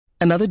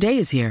Another day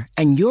is here,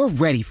 and you're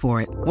ready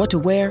for it. What to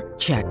wear?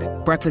 Check.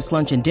 Breakfast,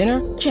 lunch, and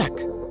dinner? Check.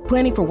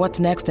 Planning for what's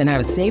next and how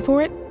to save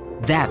for it?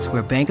 That's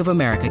where Bank of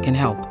America can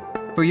help.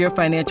 For your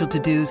financial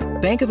to-dos,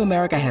 Bank of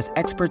America has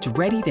experts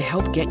ready to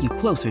help get you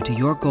closer to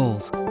your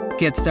goals.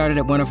 Get started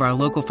at one of our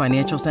local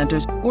financial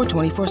centers or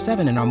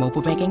 24/7 in our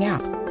mobile banking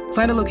app.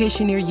 Find a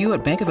location near you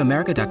at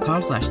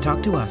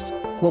bankofamerica.com/talktous.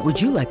 What would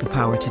you like the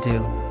power to do?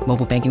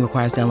 Mobile banking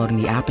requires downloading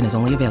the app and is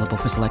only available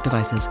for select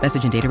devices.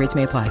 Message and data rates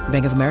may apply.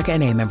 Bank of America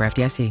N.A., member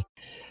FDIC.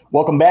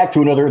 Welcome back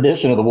to another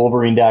edition of the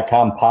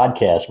Wolverine.com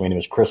podcast. My name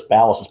is Chris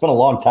Balas. It's been a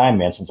long time,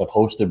 man, since I've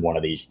hosted one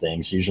of these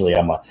things. Usually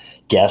I'm a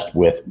guest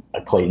with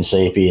Clayton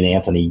Sayfie and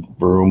Anthony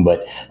Broom,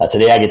 but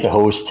today I get to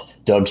host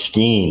Doug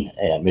Skene,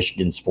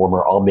 Michigan's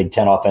former All-Big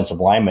Ten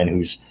offensive lineman,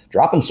 who's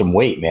dropping some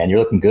weight, man. You're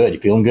looking good. You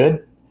feeling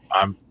good?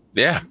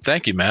 Yeah,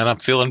 thank you, man. I'm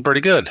feeling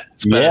pretty good.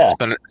 It's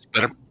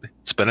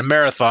been a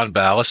marathon,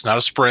 Balas, not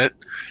a sprint.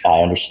 I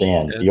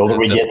understand. The older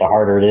we get, the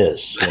harder it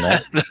is. You know?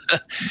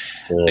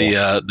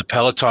 The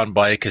Peloton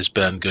bike has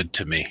been good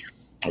to me.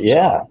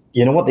 Yeah.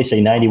 You know what? They say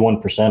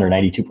 91% or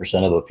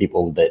 92% of the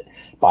people that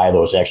buy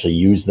those actually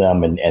use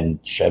them and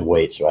shed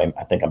weight. So I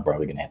think I'm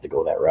probably going to have to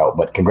go that route.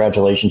 But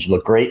congratulations. You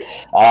look great.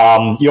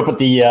 You up at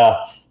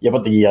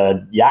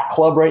the yacht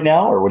club right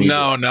now? Or what are you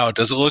doing? No.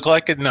 Does it look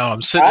like it? No,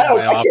 I'm sitting in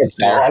my office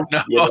here.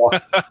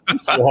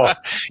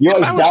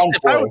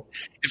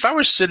 If I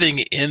were sitting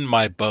in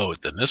my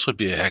boat, then this would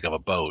be a heck of a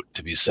boat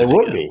to be sitting in.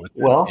 It would be.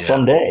 Well,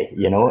 someday,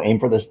 aim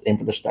for the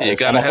stars. You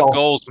got to have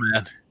goals,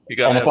 man.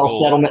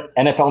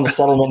 NFL in the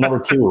settlement number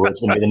 2 is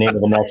going to be the name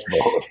of the next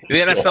boat. The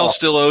NFL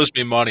still owes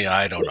me money.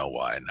 I don't know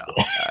why. No.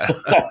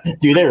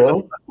 Do they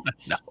really?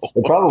 No.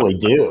 They probably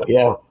do.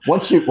 Yeah.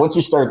 Once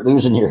you start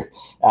losing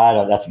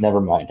that's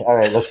never mind. All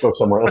right, let's go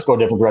somewhere. Let's go a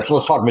different direction.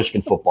 Let's talk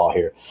Michigan football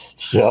here.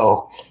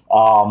 So,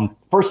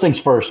 first things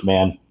first,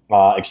 man.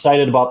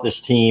 Excited about this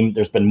team.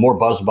 There's been more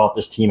buzz about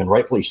this team, and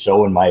rightfully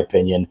so, in my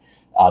opinion,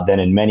 than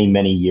in many,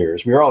 many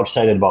years. We were all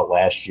excited about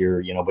last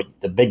year, but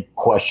the big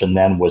question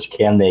then was,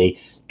 can they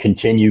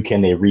continue?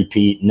 Can they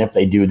repeat? And if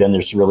they do, then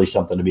there's really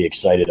something to be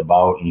excited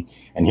about.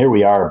 And here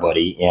we are,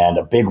 buddy. And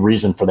a big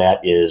reason for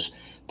that is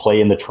play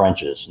in the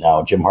trenches.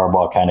 Now, Jim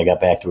Harbaugh kind of got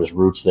back to his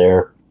roots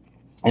there.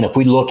 And if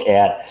we look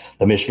at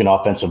the Michigan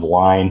offensive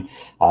line,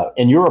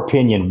 in your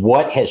opinion,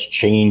 what has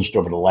changed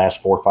over the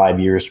last 4 or 5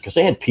 years? Because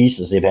they had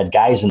pieces. They've had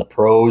guys in the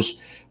pros.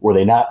 Were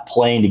they not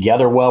playing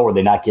together well? Were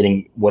they not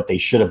getting what they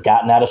should have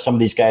gotten out of some of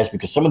these guys?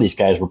 Because some of these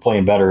guys were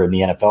playing better in the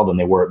NFL than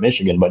they were at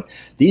Michigan. But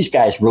these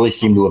guys really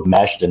seem to have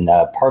meshed. And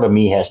part of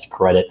me has to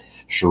credit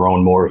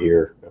Sharon Moore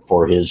here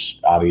for his,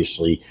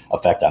 obviously,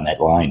 effect on that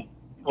line.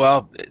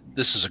 Well,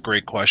 this is a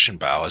great question,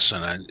 Balas,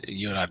 and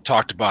you and I've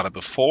talked about it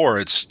before.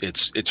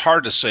 It's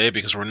hard to say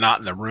because we're not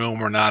in the room,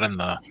 we're not in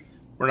the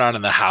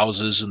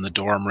houses and the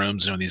dorm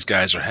rooms. These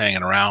guys are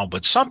hanging around.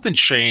 But something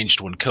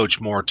changed when Coach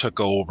Moore took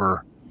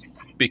over,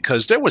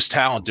 because there was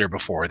talent there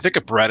before. Think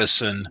of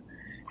Bredesen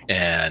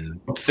and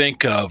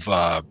think of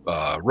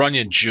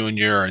Runyon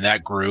Jr. and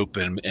that group,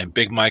 and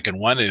Big Mike and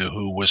Nwenu,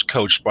 who was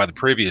coached by the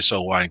previous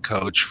O-line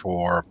coach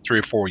for 3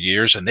 or 4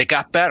 years, and they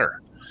got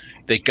better.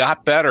 They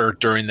got better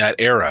during that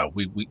era.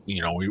 We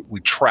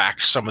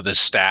tracked some of the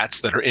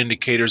stats that are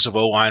indicators of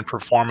O-line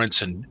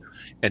performance, and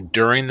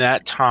during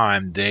that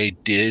time they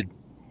did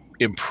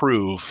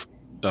improve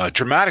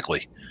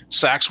dramatically.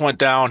 Sacks went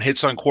down,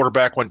 hits on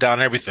quarterback went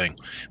down, everything,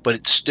 but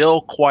it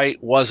still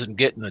quite wasn't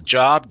getting the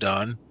job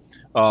done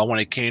when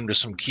it came to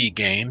some key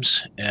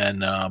games,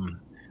 and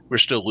we're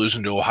still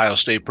losing to Ohio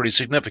State pretty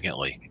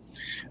significantly.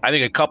 I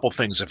think a couple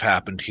things have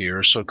happened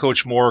here. So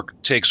Coach Moore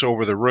takes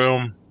over the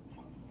room.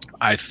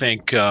 I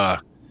think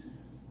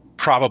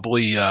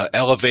probably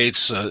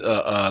elevates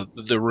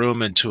the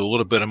room into a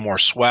little bit of more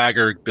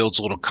swagger, builds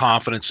a little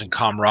confidence and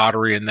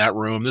camaraderie in that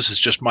room. This is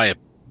just my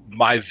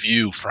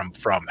view from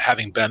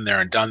having been there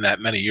and done that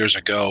many years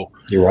ago.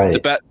 You're right.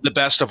 The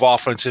best of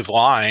offensive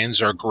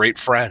lines are great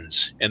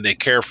friends, and they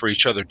care for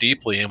each other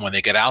deeply. And when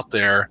they get out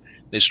there,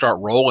 they start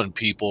rolling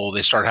people,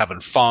 they start having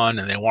fun,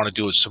 and they want to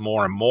do it some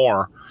more and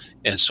more.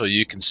 And so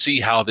you can see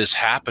how this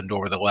happened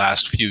over the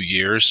last few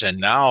years. And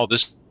now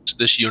this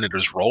unit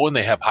is rolling.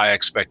 They have high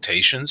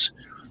expectations.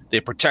 They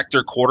protect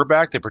their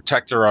quarterback. They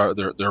protect their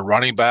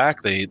running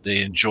back. They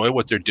enjoy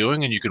what they're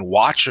doing, and you can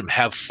watch them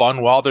have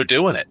fun while they're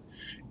doing it.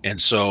 And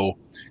so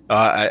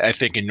I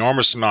think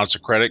enormous amounts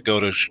of credit go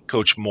to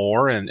Coach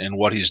Moore and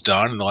what he's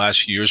done in the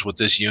last few years with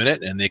this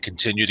unit, and they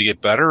continue to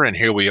get better. And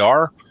here we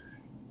are,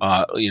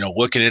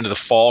 looking into the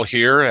fall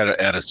here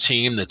at a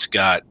team that's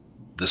got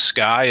the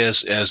sky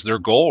as their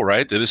goal,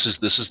 right? The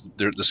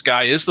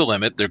sky is the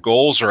limit. Their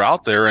goals are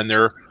out there, and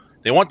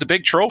they want the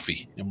big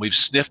trophy. And we've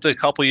sniffed it a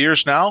couple of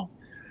years now,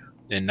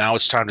 and now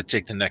it's time to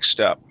take the next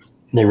step.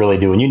 They really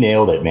do. And you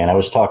nailed it, man. I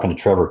was talking to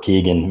Trevor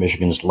Keegan,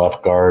 Michigan's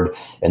left guard,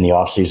 in the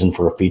offseason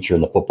for a feature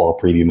in the Football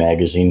Preview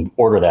magazine.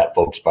 Order that,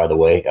 folks, by the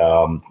way.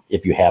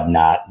 if you have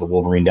not,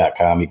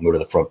 thewolverine.com, you can go to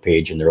the front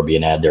page and there'll be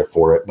an ad there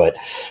for it. But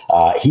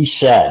he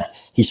said,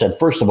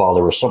 first of all,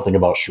 there was something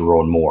about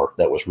Sharon Moore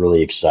that was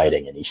really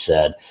exciting. And he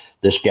said,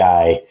 this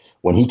guy,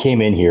 when he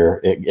came in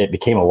here, it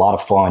became a lot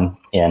of fun,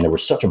 and there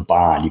was such a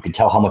bond. You could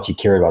tell how much he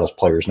cared about his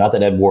players. Not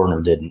that Ed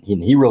Warner didn't.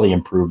 He really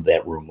improved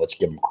that room. Let's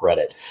give him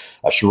credit.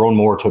 Sharon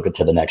Moore took it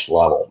to the next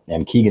level.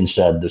 And Keegan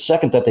said the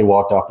second that they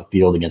walked off the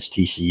field against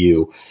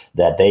TCU,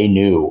 that they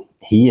knew,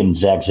 he and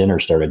Zach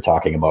Zinner started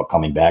talking about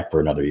coming back for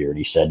another year. And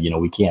he said,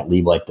 we can't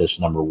leave like this,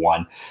 number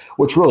one,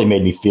 which really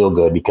made me feel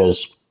good,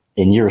 because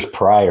in years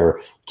prior,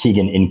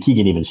 Keegan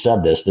even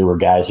said this, there were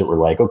guys that were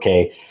like,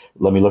 okay,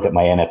 let me look at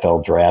my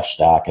NFL draft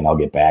stock and I'll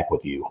get back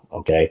with you.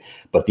 Okay.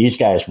 But these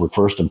guys were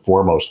first and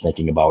foremost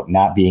thinking about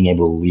not being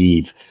able to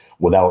leave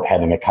without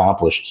having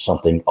accomplished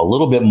something a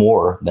little bit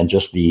more than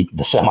just the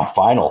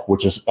semifinal,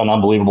 which is an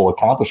unbelievable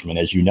accomplishment,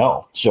 as you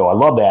know. So I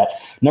love that.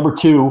 Number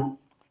two,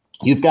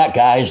 you've got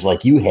guys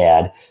like you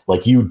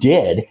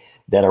did,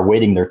 that are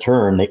waiting their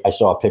turn. I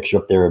saw a picture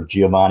up there of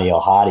Giovanni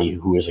El-Hadi,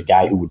 who is a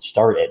guy who would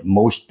start at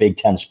most Big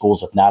Ten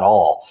schools, if not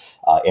all,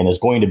 and is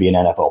going to be an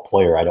NFL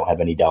player. I don't have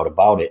any doubt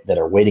about it, that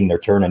are waiting their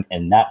turn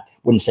and not,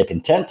 wouldn't say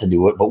content to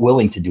do it, but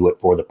willing to do it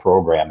for the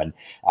program. And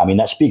I mean,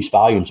 that speaks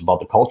volumes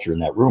about the culture in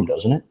that room,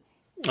 doesn't it?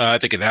 I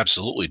think it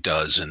absolutely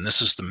does. And this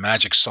is the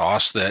magic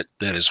sauce that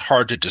is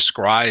hard to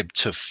describe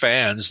to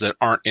fans that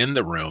aren't in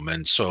the room.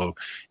 And so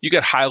you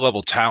get high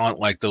level talent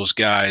like those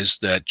guys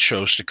that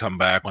chose to come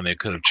back when they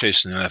could have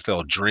chased an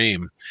NFL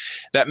dream.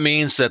 That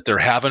means that they're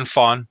having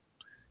fun.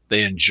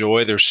 They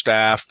enjoy their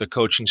staff, the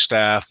coaching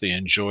staff. They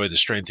enjoy the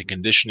strength and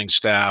conditioning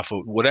staff,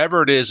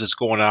 whatever it is that's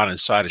going on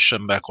inside of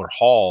Schembechler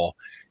Hall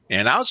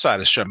and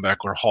outside of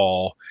Schembechler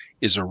Hall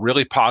is a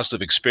really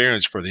positive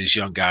experience for these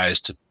young guys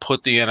to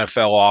put the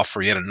NFL off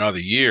for yet another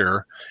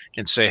year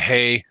and say,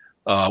 hey,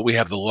 we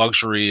have the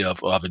luxury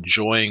of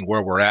enjoying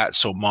where we're at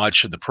so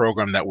much and the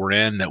program that we're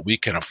in that we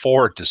can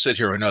afford to sit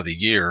here another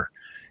year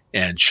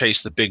and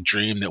chase the big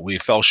dream that we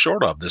fell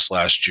short of this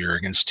last year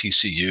against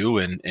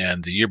TCU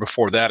and the year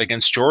before that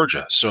against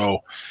Georgia. So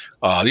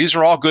these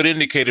are all good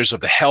indicators of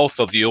the health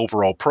of the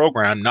overall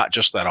program, not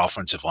just that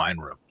offensive line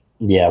room.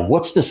 Yeah,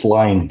 what's this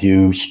line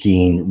do,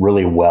 Skene,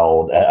 really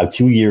well?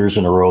 2 years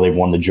in a row, they've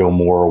won the Joe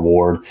Moore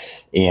Award.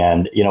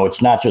 And,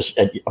 it's not just,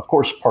 of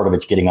course, part of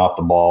it's getting off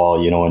the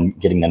ball, and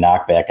getting the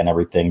knockback and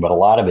everything. But a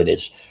lot of it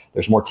is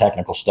there's more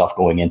technical stuff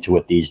going into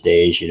it these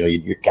days.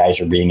 Your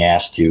guys are being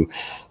asked to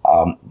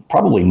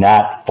probably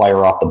not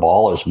fire off the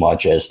ball as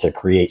much as to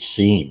create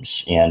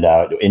seams. And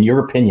in your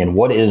opinion,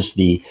 what has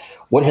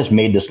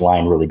made this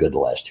line really good the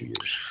last 2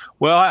 years?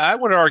 Well, I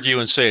would argue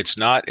and say it's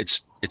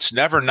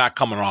never not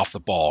coming off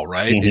the ball,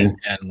 right? Mm-hmm.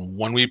 And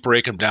when we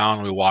break them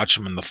down, we watch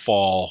them in the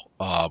fall,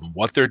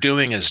 what they're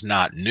doing is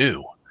not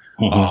new,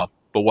 mm-hmm.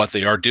 But what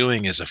they are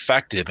doing is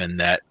effective in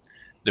that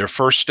their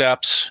first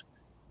steps,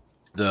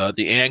 the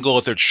angle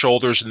at their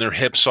shoulders and their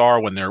hips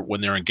are when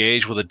they're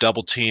engaged with a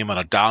double team on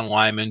a down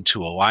lineman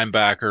to a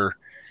linebacker,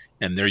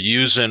 and they're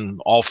using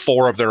all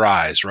four of their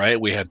eyes, right?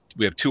 We have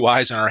two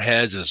eyes on our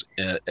heads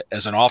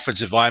as an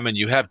offensive lineman.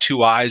 You have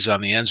two eyes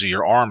on the ends of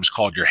your arms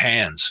called your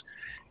hands.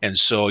 And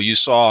so you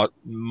saw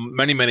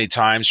many, many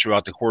times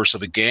throughout the course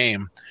of a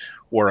game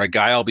where a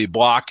guy will be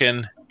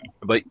blocking,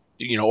 but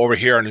over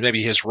here on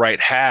maybe his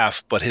right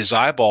half, but his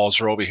eyeballs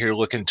are over here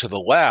looking to the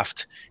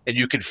left, and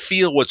you can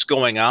feel what's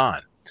going on.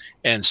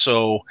 And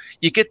so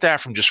you get that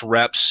from just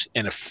reps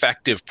and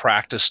effective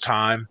practice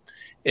time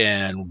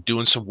and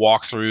doing some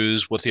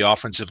walkthroughs with the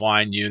offensive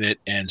line unit.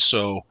 And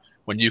so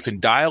when you can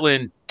dial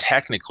in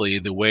technically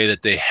the way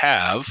that they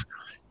have,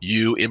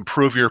 you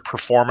improve your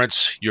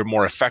performance. You're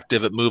more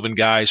effective at moving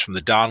guys from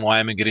the down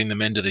lineman, getting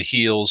them into the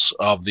heels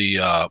of the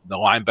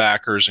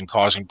linebackers and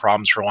causing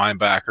problems for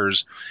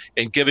linebackers,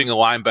 and giving a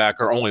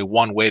linebacker only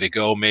one way to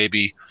go,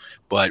 maybe.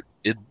 But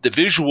the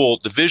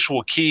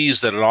visual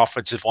keys that an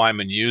offensive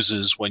lineman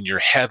uses when you're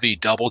heavy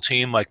double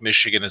team, like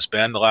Michigan has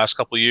been the last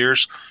couple of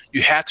years,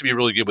 you have to be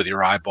really good with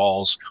your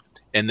eyeballs.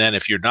 And then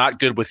if you're not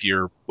good with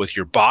your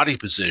body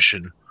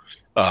position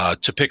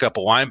to pick up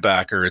a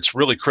linebacker, it's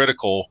really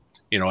critical.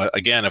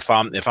 Again, if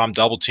I'm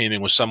double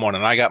teaming with someone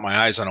and I got my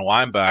eyes on a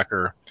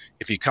linebacker,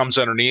 if he comes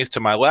underneath to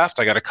my left,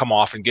 I got to come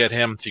off and get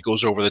him. If he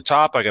goes over the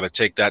top, I got to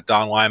take that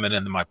down lineman,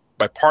 and then my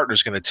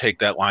partner's going to take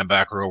that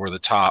linebacker over the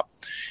top.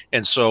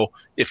 And so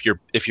if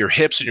your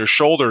hips and your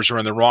shoulders are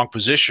in the wrong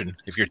position,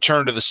 if you're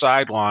turned to the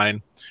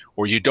sideline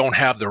or you don't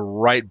have the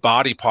right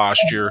body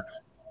posture,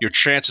 your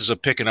chances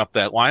of picking up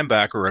that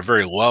linebacker are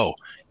very low.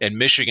 And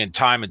Michigan,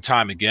 time and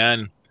time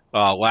again,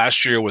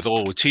 last year with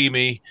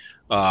Oluwatimi,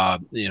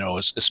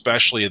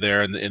 especially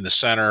there in the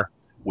center,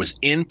 was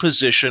in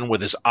position with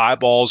his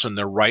eyeballs in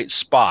the right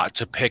spot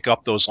to pick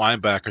up those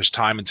linebackers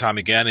time and time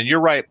again. And you're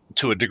right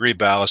to a degree,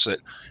 Balas, that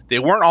they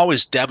weren't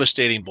always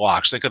devastating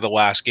blocks. Think of the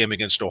last game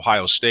against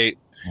Ohio State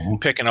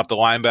picking up the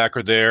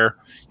linebacker there.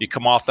 You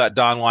come off that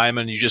Don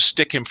lineman, you just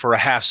stick him for a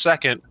half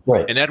second,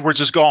 and Edwards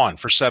is gone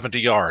for 70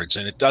 yards.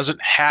 And it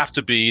doesn't have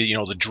to be,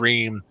 the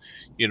dream,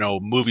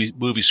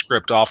 movie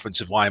script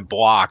offensive line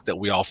block that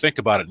we all think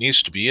about. It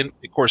needs to be. And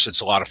of course,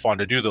 it's a lot of fun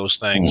to do those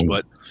things,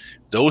 but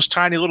those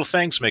tiny little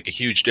things make a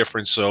huge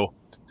difference. So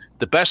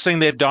the best thing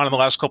they've done in the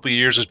last couple of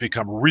years is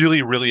become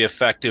really, really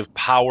effective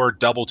power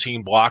double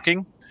team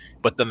blocking.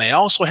 But then they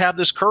also have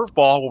this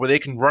curveball where they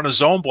can run a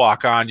zone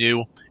block on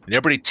you and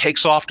everybody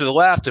takes off to the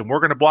left and we're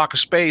going to block a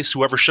space,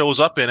 whoever shows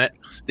up in it.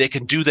 They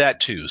can do that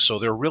too. So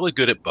they're really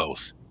good at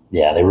both.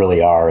 Yeah, they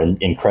really are.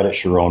 And credit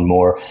Sharon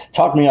Moore.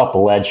 Talk me off the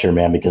ledge here,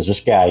 man, because this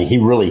guy,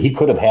 he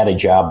could have had a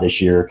job this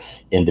year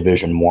in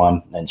Division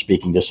I, and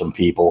speaking to some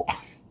people.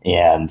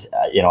 And,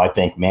 I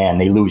think, man,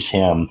 they lose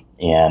him.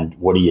 And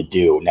what do you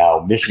do? Now,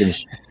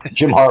 Michigan's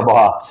Jim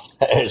Harbaugh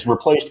has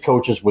replaced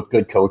coaches with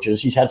good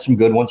coaches. He's had some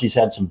good ones. He's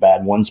had some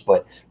bad ones.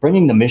 But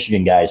bringing the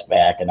Michigan guys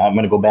back, and I'm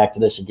going to go back to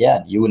this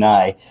again. You and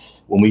I,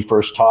 when we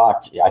first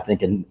talked, I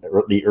think in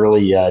the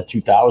early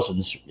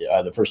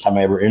 2000s, the first time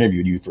I ever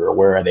interviewed you for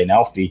Where Are They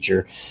Now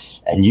feature,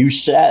 and you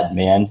said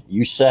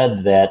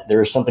that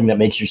there is something that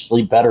makes you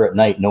sleep better at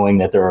night knowing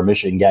that there are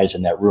Michigan guys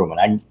in that room. And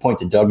I point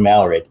to Doug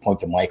Mallory, I point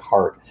to Mike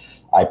Hart.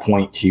 I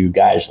point to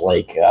guys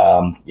like,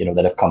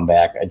 that have come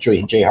back. Jay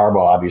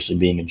Harbaugh, obviously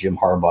being a Jim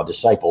Harbaugh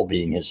disciple,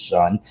 being his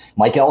son.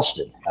 Mike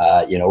Elston,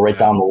 right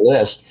down the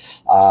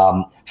list.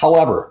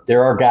 However,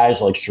 there are guys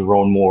like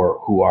Sharon Moore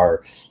who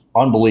are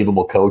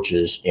unbelievable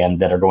coaches and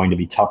that are going to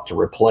be tough to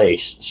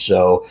replace.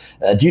 So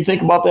do you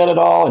think about that at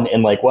all?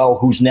 And like, well,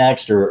 who's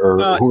next or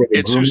who are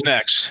they grooming? Who's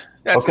next?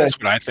 That's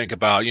what I think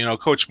about.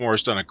 Coach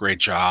Moore's done a great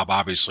job.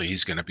 Obviously,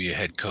 he's going to be a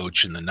head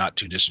coach in the not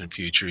too distant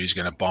future. He's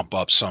going to bump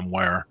up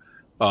somewhere.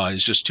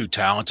 He's just too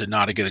talented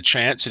not to get a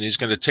chance, and he's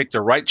going to take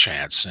the right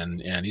chance.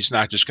 And he's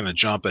not just going to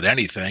jump at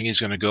anything. He's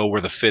going to go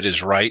where the fit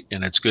is right,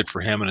 and it's good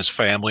for him and his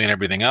family and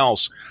everything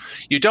else.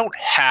 You don't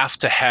have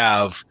to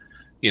have,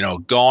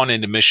 gone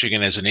into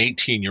Michigan as an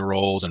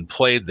 18-year-old and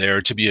played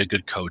there to be a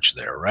good coach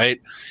there,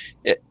 right?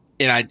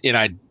 And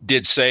I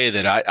did say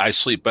that I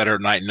sleep better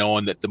at night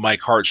knowing that the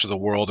Mike Harts of the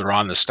world are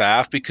on the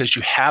staff because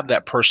you have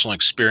that personal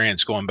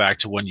experience going back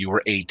to when you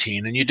were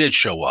 18 and you did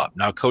show up.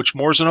 Now, Coach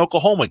Moore's an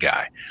Oklahoma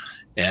guy.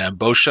 And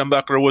Bo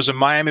Schembechler was a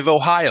Miami of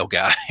Ohio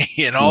guy,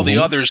 and all the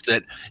others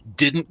that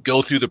didn't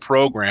go through the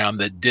program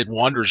that did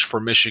wonders for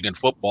Michigan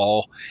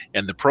football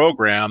and the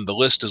program. The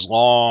list is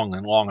long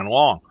and long and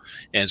long.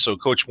 And so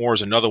Coach Moore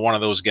is another one of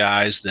those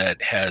guys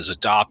that has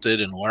adopted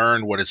and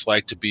learned what it's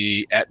like to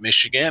be at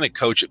Michigan and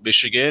coach at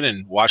Michigan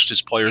and watched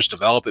his players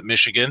develop at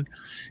Michigan.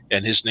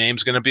 And his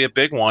name's going to be a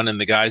big one in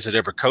the guys that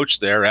ever coached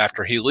there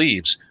after he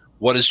leaves.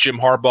 What does Jim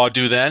Harbaugh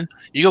do then?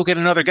 You go get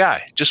another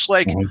guy, just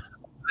like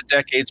the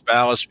decades,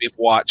 Balas, we've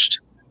watched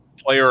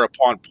player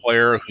upon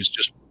player who's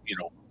just,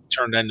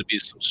 turned into be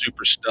some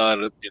super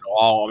stud,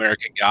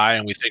 all-American guy,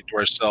 and we think to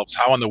ourselves,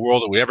 how in the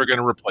world are we ever going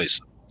to replace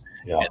him?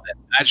 Yeah. And then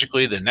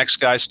magically the next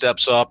guy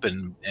steps up,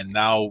 and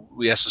now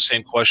we ask the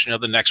same question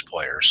of the next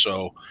player.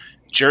 So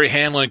Jerry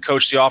Hanlon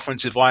coached the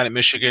offensive line at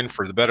Michigan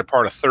for the better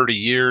part of 30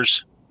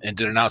 years and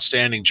did an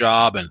outstanding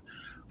job, and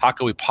how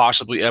could we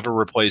possibly ever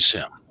replace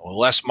him? Well,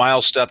 Les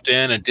Miles stepped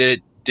in and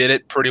did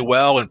it pretty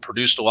well and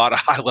produced a lot of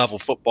high-level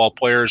football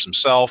players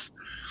himself.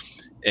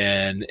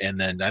 And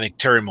then I think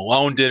Terry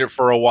Malone did it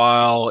for a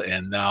while,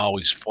 and now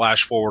he's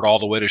flash forward all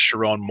the way to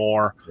Sharon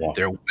Moore. Yeah.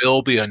 There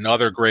will be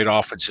another great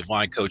offensive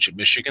line coach at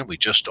Michigan. We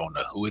just don't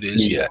know who it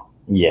is yet.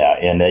 Yeah,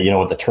 and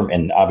what the term,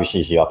 and obviously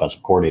he's the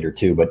offensive coordinator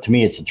too, but to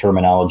me it's the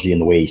terminology and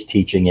the way he's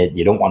teaching it.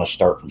 You don't want to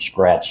start from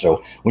scratch.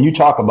 So when you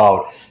talk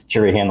about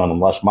Jerry Hanlon and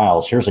Les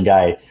Miles, here's a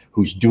guy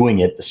who's doing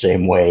it the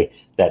same way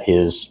that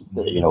his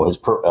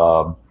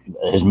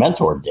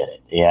mentor did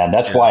it. And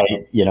that's why,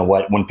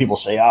 when people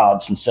say,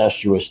 it's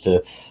incestuous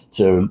to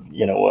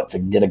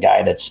get a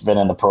guy that's been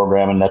in the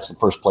program and that's the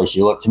first place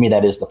you look. To me,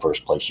 that is the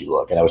first place you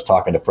look. And I was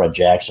talking to Fred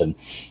Jackson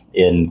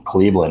in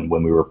Cleveland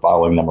when we were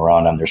following them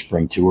around on their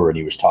spring tour, and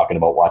he was talking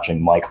about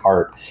watching Mike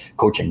Hart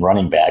coaching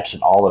running backs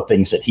and all the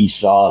things that he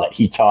saw that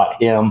he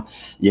taught him.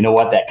 You know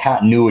what? That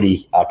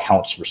continuity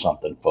counts for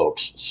something,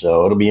 folks.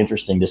 So it'll be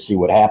interesting to see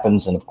what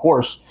happens. And of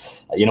course,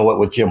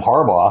 with Jim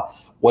Harbaugh,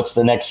 what's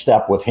the next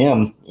step with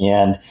him?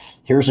 And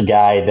here's a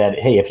guy that,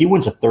 hey, if he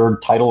wins a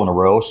third title in a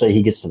row, say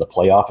he gets to the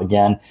playoff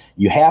again,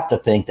 you have to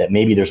think that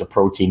maybe there's a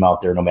pro team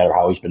out there, no matter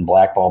how he's been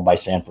blackballed by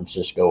San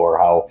Francisco or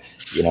how,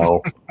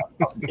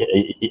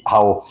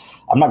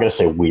 I'm not going to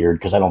say weird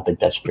because I don't think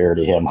that's fair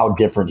to him, how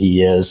different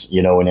he is,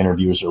 in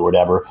interviews or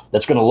whatever,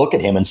 that's going to look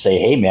at him and say,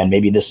 hey, man,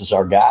 maybe this is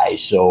our guy.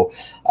 So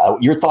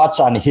your thoughts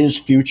on his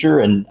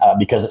future? And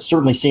because it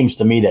certainly seems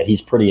to me that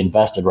he's pretty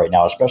invested right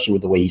now, especially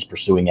with the way he's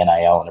pursuing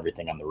NIL and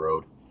everything on the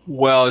road.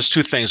 Well, there's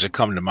two things that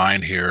come to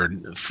mind here.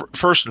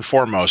 First and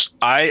foremost,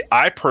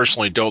 I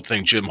personally don't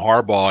think Jim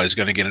Harbaugh is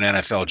going to get an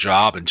NFL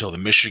job until the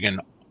Michigan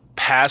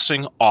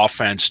passing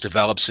offense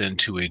develops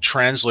into a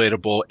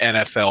translatable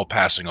NFL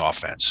passing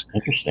offense.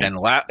 Interesting. And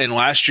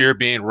last year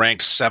being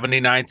ranked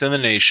 79th in the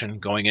nation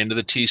going into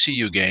the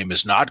TCU game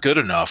is not good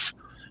enough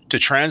to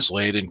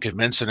translate and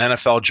convince an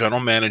NFL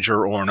general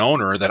manager or an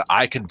owner that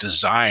I can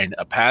design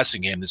a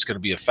passing game that's going to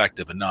be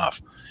effective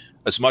enough.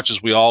 As much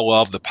as we all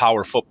love the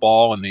power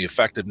football and the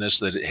effectiveness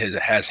that it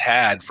has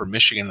had for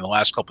Michigan in the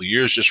last couple of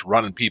years, just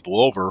running people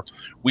over,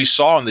 we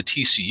saw in the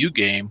TCU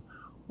game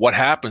what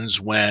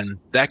happens when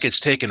that gets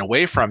taken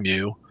away from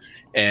you,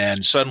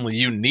 and suddenly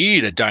you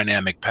need a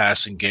dynamic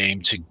passing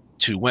game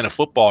to win a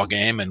football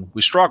game. And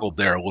we struggled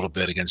there a little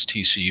bit against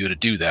TCU to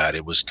do that.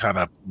 It was kind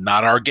of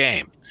not our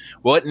game.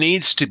 Well, it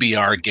needs to be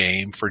our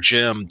game for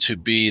Jim to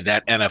be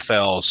that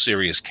NFL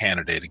serious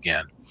candidate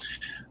again.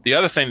 The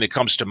other thing that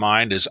comes to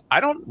mind is I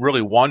don't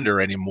really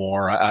wonder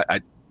anymore. I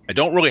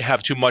don't really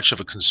have too much of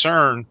a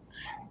concern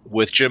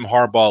with Jim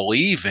Harbaugh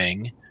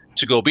leaving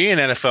to go be an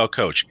NFL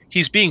coach.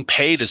 He's being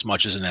paid as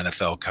much as an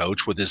NFL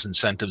coach with his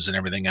incentives and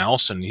everything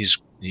else, and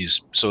he's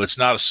so it's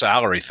not a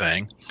salary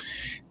thing.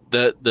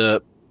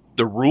 The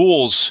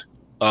rules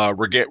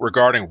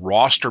regarding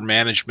roster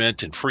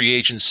management and free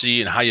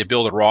agency and how you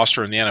build a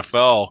roster in the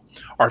NFL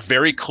are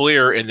very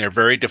clear and they're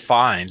very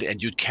defined,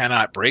 and you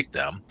cannot break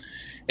them.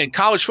 In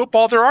college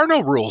football, there are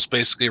no rules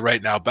basically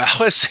right now,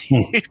 Balas.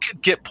 You can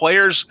get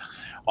players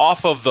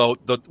off of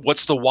the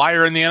what's the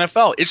wire in the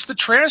NFL. It's the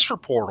transfer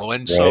portal.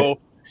 And so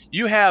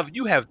you have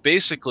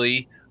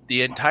basically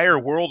the entire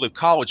world of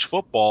college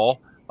football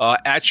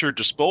at your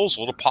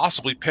disposal to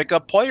possibly pick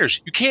up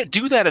players. You can't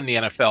do that in the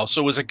NFL.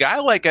 So as a guy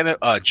like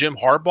Jim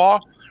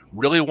Harbaugh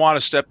really want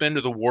to step into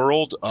the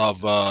world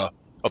of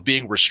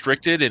being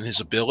restricted in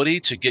his ability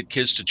to get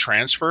kids to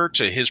transfer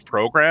to his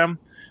program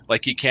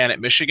like he can at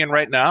Michigan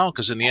right now?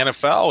 Because in the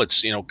NFL,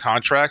 it's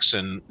contracts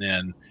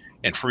and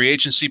free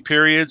agency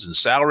periods and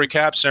salary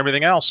caps and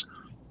everything else.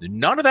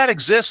 None of that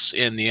exists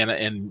in the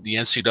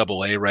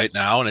NCAA right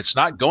now, and it's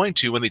not going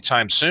to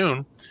anytime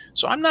soon.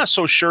 So I'm not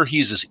so sure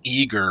he's as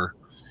eager,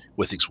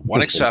 with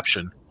one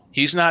exception.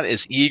 He's not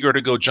as eager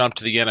to go jump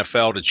to the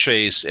NFL to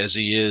chase as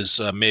he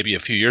is maybe a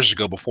few years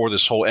ago before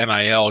this whole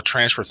NIL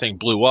transfer thing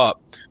blew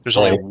up. There's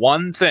only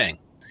one thing,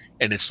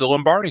 and it's the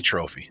Lombardi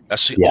Trophy.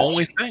 That's the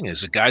only thing.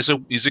 Is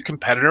he's a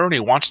competitor, and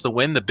he wants to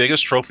win the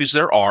biggest trophies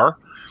there are.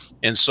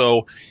 And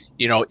so,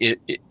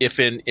 if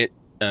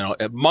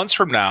months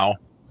from now,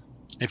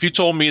 if you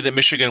told me that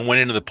Michigan went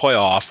into the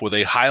playoff with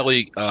a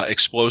highly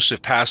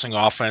explosive passing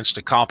offense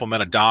to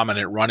complement a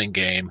dominant running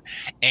game,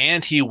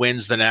 and he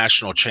wins the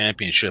national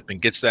championship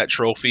and gets that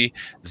trophy,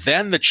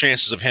 then the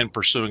chances of him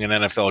pursuing an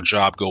NFL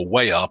job go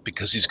way up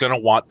because he's going to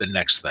want the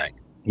next thing.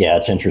 Yeah,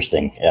 it's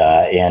interesting.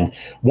 And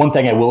one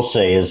thing I will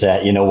say is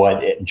that,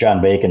 what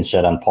John Bacon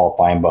said on Paul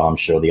Feinbaum's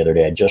show the other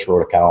day, I just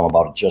wrote a column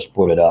about it, just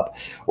put it up,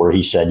 where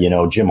he said,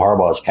 Jim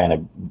Harbaugh is kind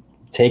of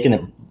taking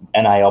it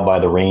NIL by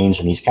the reins,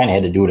 and he's kind of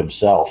had to do it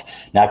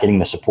himself, not getting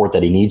the support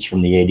that he needs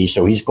from the AD.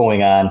 So he's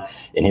going on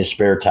in his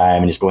spare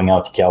time, and he's going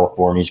out to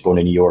California. He's going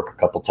to New York a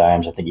couple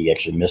times. I think he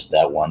actually missed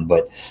that one.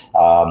 But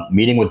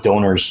meeting with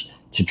donors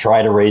to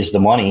try to raise the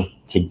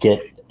money to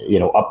get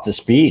up to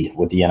speed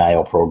with the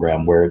NIL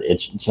program, where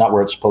it's not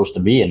where it's supposed to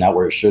be and not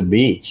where it should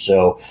be.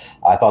 So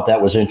I thought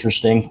that was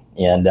interesting,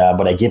 and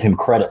but I give him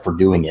credit for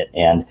doing it.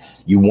 And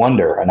you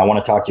wonder, and I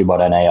want to talk to you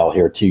about NIL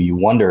here too, you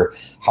wonder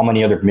how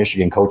many other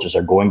Michigan coaches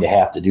are going to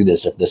have to do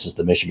this if this is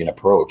the Michigan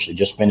approach. They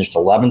just finished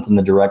 11th in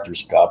the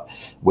Directors' Cup,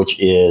 which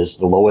is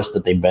the lowest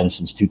that they've been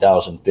since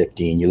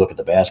 2015. You look at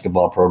the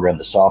basketball program,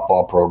 the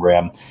softball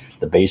program,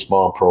 the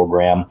baseball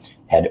program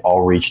had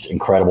all reached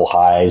incredible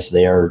highs.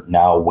 They are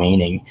now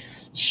waning.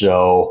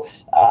 So,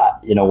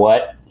 you know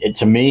what?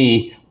 To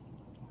me,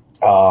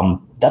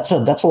 that's a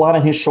lot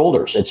on his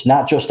shoulders. It's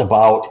not just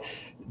about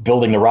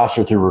building the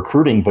roster through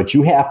recruiting, but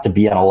you have to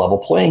be on a level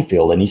playing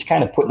field. And he's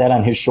kind of putting that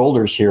on his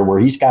shoulders here, where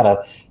he's got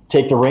to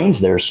take the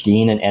reins there,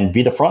 Skene, and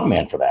be the front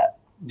man for that.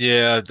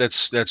 Yeah,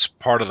 that's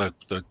part of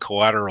the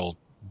collateral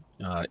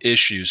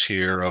issues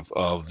here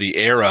of the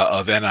era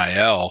of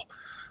NIL.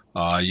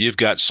 You've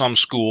got some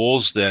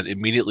schools that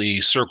immediately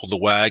circled the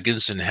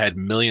wagons and had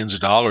millions of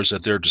dollars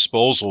at their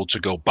disposal to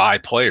go buy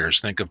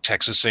players. Think of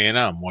Texas A&M,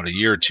 a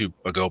year or two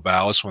ago,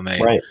 Balas, when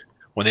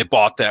they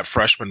bought that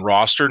freshman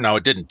roster. Now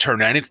it didn't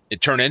turn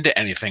into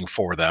anything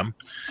for them.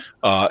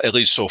 At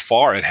least so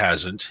far it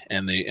hasn't.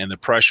 And the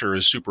pressure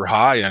is super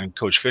high on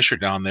Coach Fisher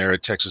down there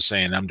at Texas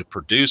A&M to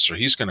produce, or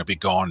he's going to be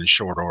gone in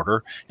short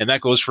order. And that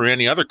goes for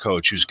any other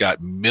coach who's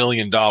got $1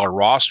 million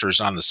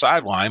rosters on the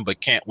sideline but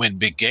can't win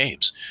big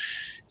games.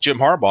 Jim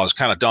Harbaugh has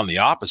kind of done the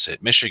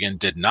opposite. Michigan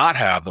did not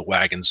have the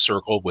wagons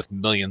circled with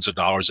millions of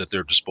dollars at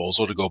their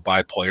disposal to go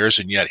buy players,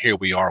 and yet here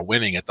we are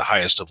winning at the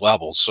highest of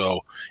levels.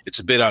 So it's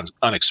a bit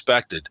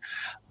unexpected.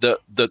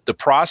 The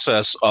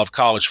process of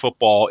college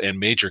football and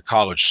major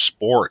college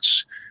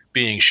sports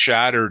being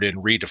shattered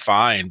and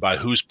redefined by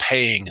who's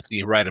paying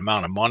the right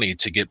amount of money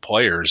to get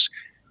players,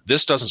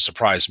 this doesn't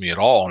surprise me at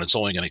all, and it's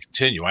only going to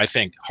continue. I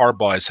think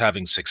Harbaugh is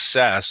having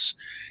success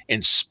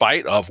in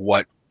spite of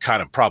what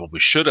kind of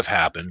probably should have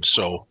happened.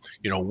 So,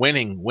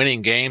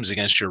 winning games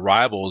against your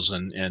rivals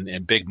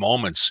and big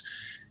moments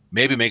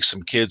maybe makes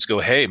some kids go,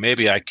 hey,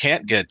 maybe I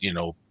can't get,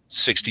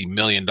 $60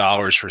 million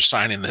for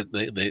signing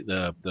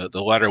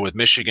the letter with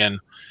Michigan.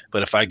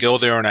 But if I go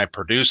there and I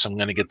produce, I'm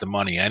going to get the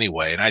money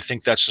anyway. And I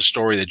think that's the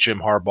story that Jim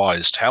Harbaugh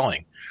is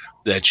telling,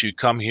 that you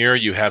come here,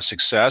 you have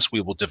success. We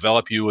will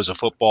develop you as a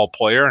football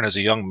player and as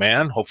a young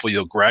man. Hopefully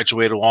you'll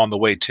graduate along the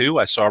way too.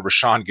 I saw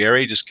Rashawn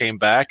Gary just came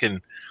back and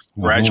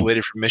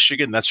graduated from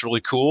Michigan. That's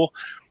really cool.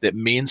 That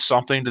means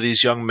something to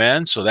these young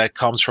men. So that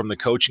comes from the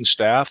coaching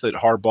staff that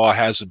Harbaugh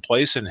has in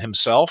place and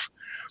himself.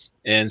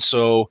 And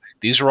so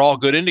these are all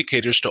good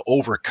indicators to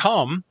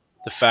overcome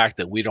the fact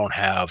that we don't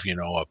have,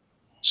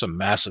 some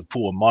massive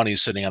pool of money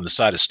sitting on the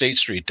side of State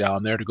Street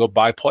down there to go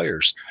buy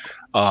players.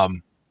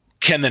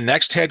 Can the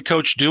next head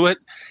coach do it?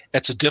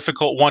 That's a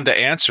difficult one to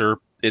answer.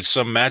 It's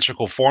some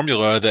magical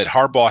formula that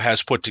Harbaugh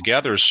has put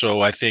together.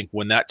 So I think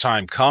when that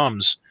time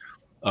comes,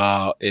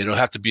 it'll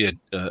have to be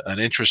an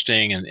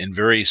interesting and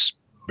very,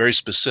 very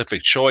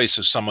specific choice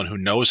of someone who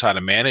knows how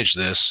to manage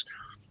this.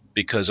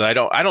 Because I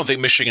don't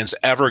think Michigan's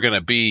ever going to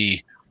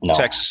be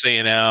Texas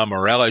A&M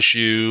or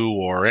LSU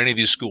or any of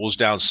these schools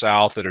down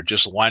south that are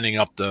just lining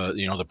up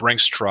the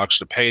Brinks trucks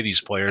to pay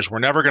these players. We're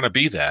never going to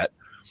be that.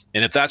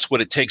 And if that's what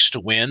it takes to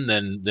win,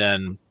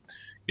 then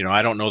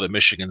I don't know that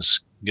Michigan's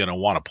going to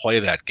want to play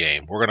that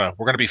game. We're going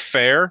to be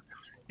fair,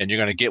 and you're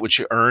going to get what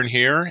you earn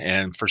here.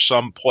 And for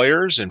some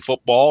players in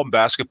football and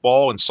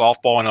basketball and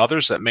softball and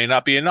others, that may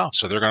not be enough.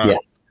 So they're going to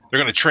They're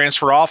going to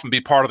transfer off and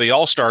be part of the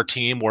all-star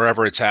team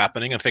wherever it's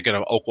happening. I'm thinking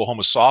of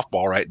Oklahoma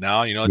softball right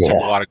now. It's a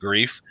lot of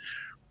grief.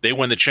 They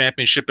win the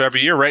championship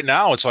every year. Right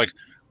now, it's like,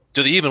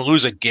 do they even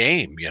lose a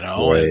game?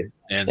 Right.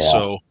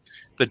 So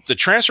the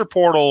transfer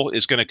portal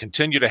is going to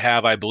continue to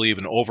have, I believe,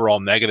 an overall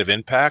negative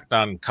impact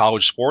on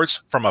college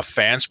sports from a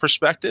fan's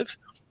perspective.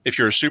 If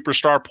you're a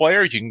superstar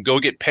player, you can go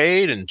get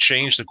paid and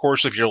change the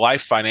course of your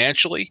life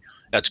financially.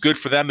 That's good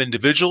for them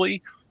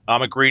individually.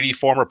 I'm a greedy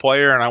former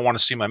player, and I want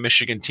to see my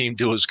Michigan team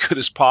do as good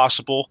as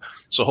possible.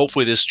 So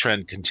hopefully this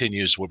trend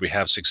continues where we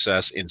have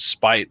success in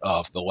spite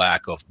of the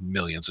lack of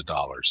millions of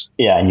dollars.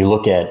 Yeah, and you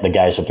look at the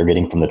guys that they're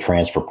getting from the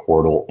transfer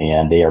portal,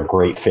 and they are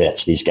great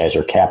fits. These guys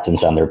are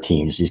captains on their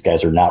teams. These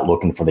guys are not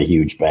looking for the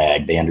huge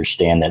bag. They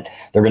understand that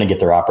they're going to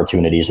get their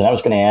opportunities. And I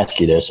was going to ask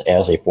you this,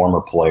 as a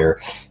former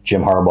player,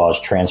 Jim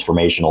Harbaugh's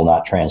transformational,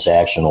 not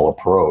transactional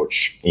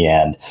approach.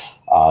 And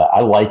I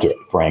like it,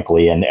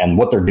 frankly. And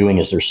what they're doing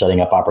is they're setting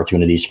up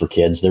opportunities for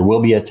kids. There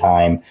will be a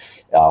time,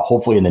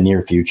 hopefully in the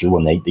near future,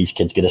 when these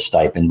kids get a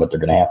stipend, but they're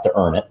going to have to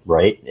earn it,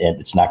 right?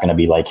 And it's not going to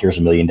be like, here's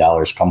 $1 million,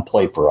 come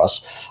play for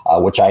us,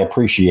 which I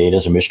appreciate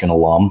as a Michigan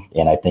alum.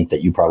 And I think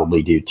that you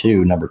probably do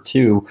too. Number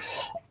two,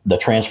 the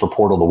transfer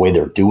portal, the way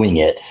they're doing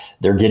it,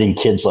 they're getting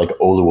kids like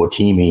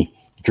Oluwatimi,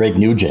 Drake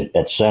Nugent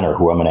at center,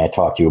 who I'm going to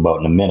talk to you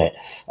about in a minute,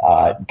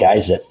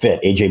 guys that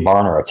fit. A.J.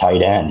 Barner, a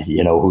tight end,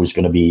 who's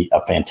going to be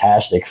a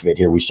fantastic fit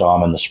here. We saw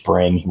him in the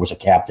spring. He was a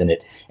captain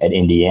at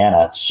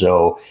Indiana.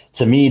 So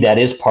to me, that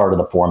is part of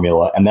the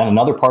formula. And then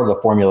another part of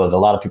the formula that a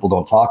lot of people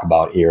don't talk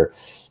about here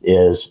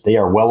is they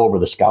are well over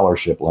the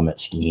scholarship limit,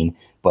 Skene,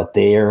 but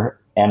their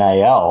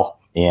NIL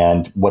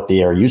and what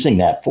they are using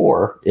that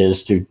for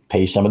is to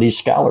pay some of these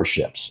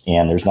scholarships.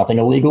 And there's nothing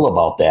illegal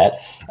about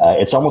that.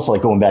 It's almost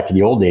like going back to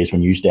the old days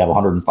when you used to have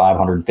 105,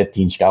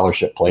 115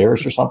 scholarship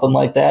players or something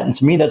like that. And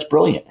to me, that's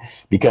brilliant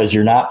because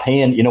you're not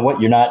paying,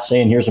 you're not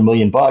saying here's $1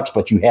 million,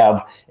 but you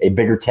have a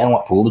bigger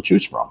talent pool to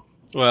choose from.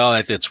 Well,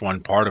 that's one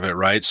part of it,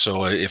 right?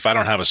 So if I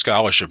don't have a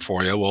scholarship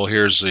for you, well,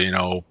 here's, what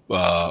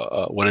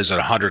is it,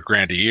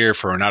 $100,000 a year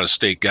for an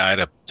out-of-state guy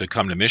to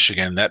come to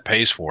Michigan, that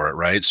pays for it,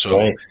 right? So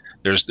right.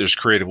 There's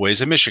creative ways,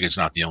 and Michigan's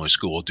not the only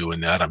school doing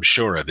that. I'm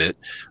sure of it.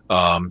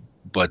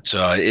 But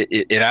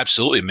it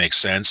absolutely makes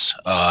sense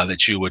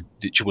that you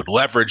would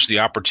leverage the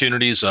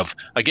opportunities of,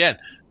 again,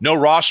 no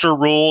roster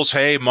rules.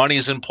 Hey,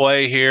 money's in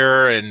play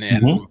here,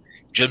 and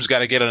Jim's got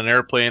to get on an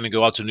airplane and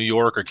go out to New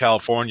York or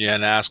California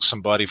and ask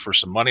somebody for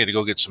some money to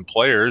go get some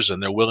players,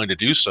 and they're willing to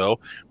do so.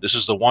 This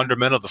is the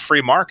wonderment of the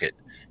free market,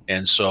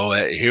 and so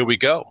here we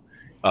go.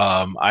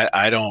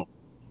 I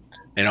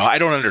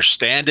don't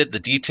understand it, the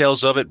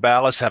details of it,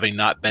 Balas, having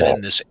not been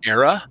in this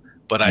era,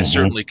 but I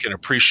certainly can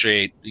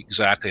appreciate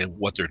exactly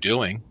what they're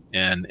doing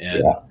and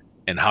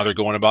how they're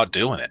going about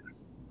doing it.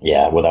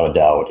 Yeah, without a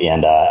doubt.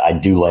 And I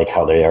do like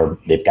how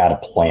they've got a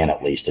plan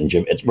at least. And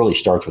it really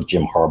starts with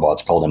Jim Harbaugh.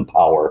 It's called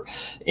Empower.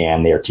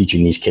 And they are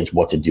teaching these kids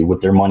what to do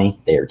with their money.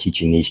 They are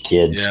teaching these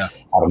kids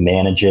how to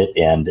manage it.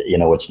 And,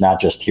 it's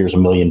not just here's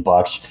 $1 million.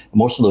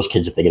 Most of those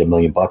kids, if they get $1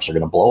 million, are going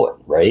to blow it,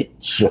 right?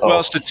 So,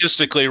 well,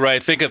 statistically,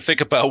 right.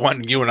 Think about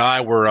when you and I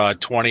were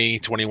 20,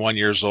 21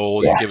 years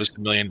old. You give us $1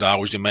 million,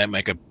 you might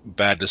make a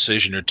bad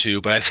decision or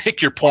two. But I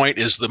think your point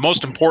is the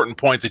most important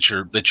point that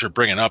you're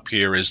bringing up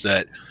here is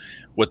that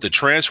with the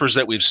transfers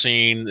that we've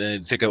seen,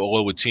 think of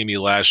Oluwatimi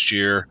last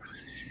year,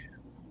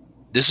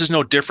 this is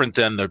no different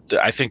than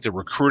I think the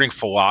recruiting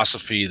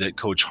philosophy that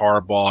Coach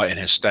Harbaugh and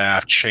his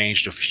staff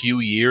changed a few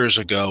years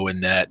ago,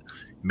 in that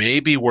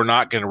maybe we're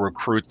not going to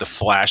recruit the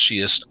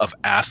flashiest of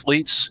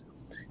athletes,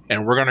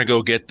 and we're going to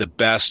go get the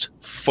best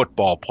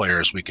football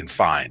players we can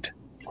find.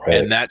 Right.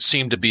 And that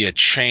seemed to be a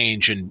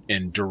change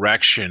in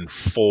direction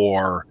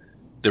for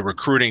the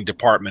recruiting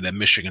department at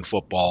Michigan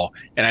football.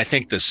 And I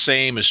think the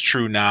same is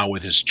true now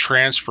with his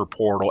transfer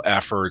portal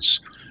efforts.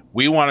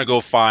 We want to go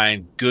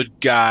find good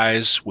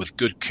guys with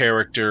good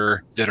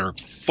character that are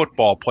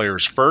football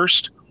players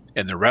first,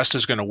 and the rest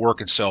is going to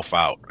work itself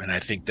out. And I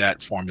think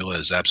that formula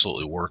is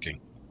absolutely working.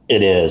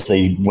 It is.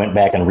 They went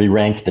back and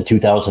re-ranked the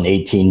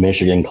 2018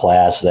 Michigan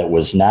class that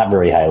was not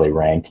very highly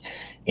ranked.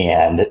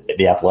 And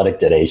The Athletic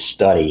did a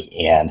study,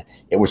 and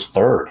it was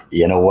third.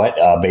 You know what?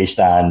 Based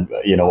on,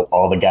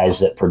 all the guys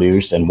that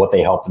produced and what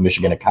they helped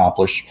Michigan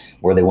accomplish,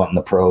 where they went in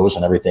the pros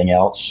and everything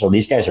else. So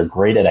these guys are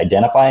great at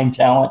identifying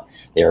talent.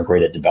 They are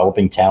great at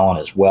developing talent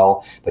as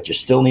well. But you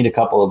still need a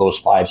couple of those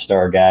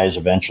five-star guys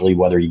eventually,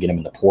 whether you get them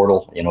in the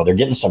portal. They're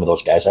getting some of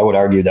those guys. I would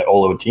argue that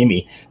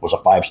Oluwatimi was a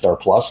five-star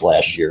plus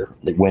last year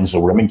that wins the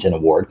Remington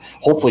Award.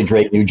 Hopefully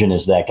Drake Nugent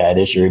is that guy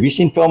this year. Have you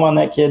seen film on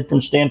that kid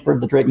from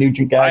Stanford, the Drake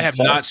Nugent guy? I have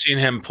not seen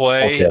him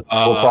play. Okay.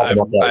 We'll talk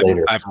about that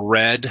later. I've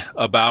read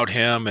about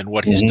him and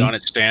what he's done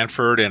at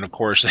Stanford. And, of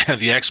course,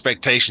 the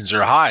expectations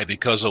are high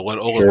because of what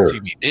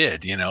Oluwatimi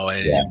did,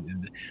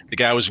 and the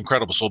guy was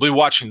incredible. So we'll be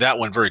watching that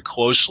one very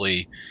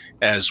closely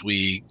as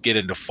we get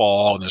into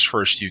fall and those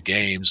first few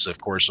games. Of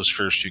course, those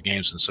first few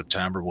games in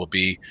September will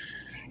be,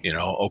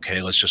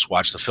 okay, let's just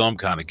watch the film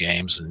kind of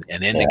games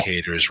and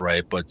indicators,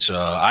 right? But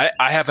I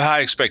have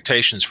high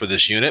expectations for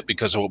this unit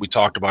because of what we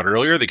talked about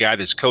earlier, the guy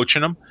that's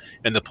coaching them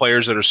and the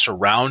players that are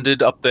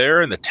surrounded up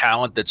there and the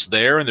talent that's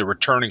there and the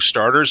returning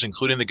starters,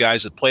 including the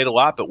guys that played a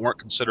lot but weren't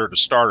considered a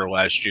starter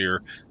last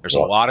year. There's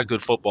a lot of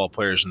good football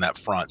players in that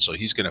front, so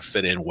he's going to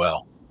fit in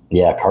well.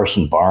 Yeah,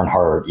 Carson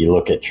Barnhart. You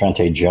look at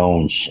Trente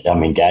Jones. I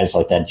mean, guys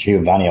like that,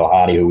 Giovanni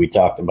Ohadi, who we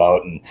talked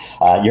about. And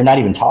you're not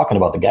even talking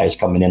about the guys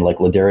coming in like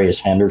Ladarius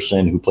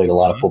Henderson, who played a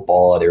lot of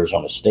football at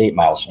Arizona State.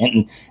 Miles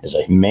Hinton is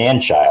a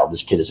man-child.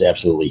 This kid is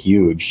absolutely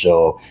huge.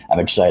 So I'm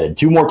excited.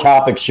 Two more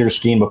topics here,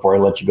 Skene, before I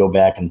let you go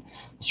back and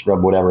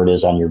scrub whatever it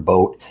is on your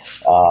boat.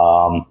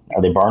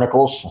 Are they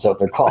barnacles? Is that what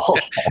they're called?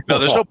 No,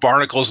 there's no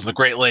barnacles in the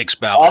Great Lakes,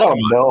 Bal. I don't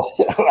know.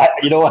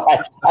 You know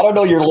what? I don't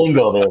know your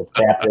lingo there,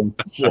 Captain.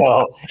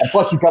 So, and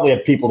plus, you probably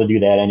have people to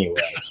do that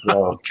anyway.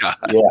 So,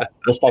 yeah,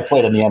 this guy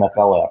played in the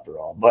NFL after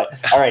all. But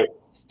all right,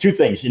 two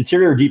things: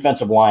 interior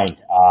defensive line.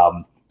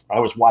 I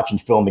was watching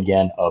film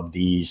again of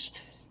these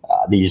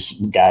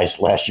guys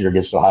last year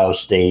against Ohio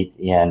State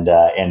and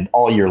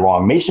all year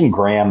long. Mason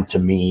Graham, to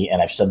me,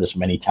 and I've said this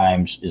many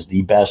times, is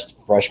the best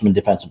freshman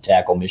defensive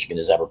tackle Michigan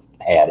has ever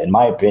had, in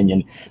my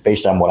opinion,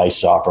 based on what I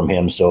saw from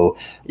him. So,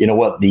 you know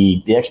what?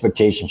 The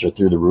expectations are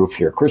through the roof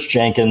here. Chris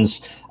Jenkins,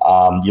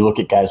 you look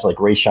at guys like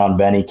Rayshawn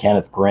Benny,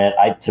 Kenneth Grant.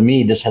 To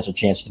me, this has a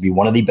chance to be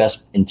one of the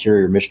best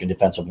interior Michigan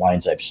defensive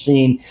lines I've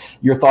seen.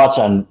 Your thoughts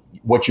on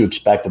what you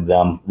expect of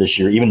them this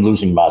year, even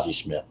losing Mozzie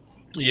Smith?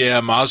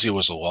 Yeah, Mozzie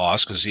was a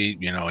loss because he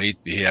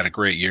had a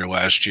great year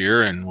last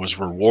year and was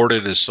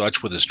rewarded as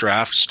such with his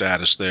draft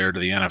status there to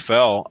the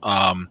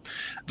NFL.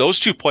 Those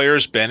two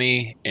players,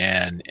 Benny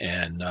and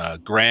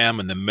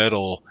Graham in the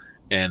middle,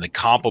 and the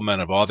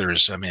complement of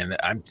others. I mean,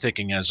 I'm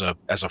thinking as a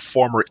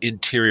former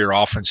interior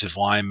offensive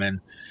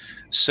lineman,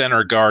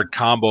 center guard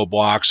combo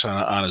blocks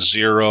on a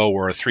 0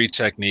 or a 3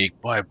 technique.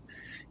 Boy,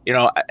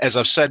 as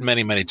I've said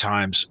many, many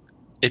times,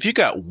 if you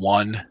got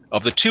one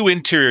of the two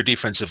interior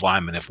defensive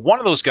linemen, if one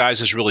of those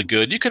guys is really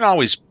good, you can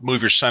always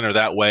move your center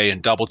that way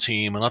and double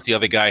team and let the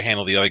other guy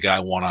handle the other guy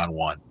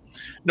one-on-one.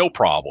 No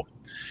problem.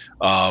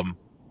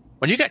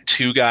 When you got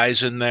two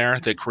guys in there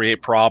that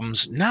create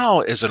problems, now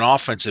as an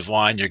offensive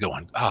line, you're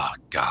going, oh,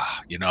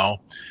 God,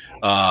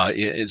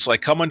 it's like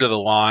coming to the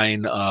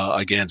line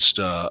against,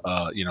 some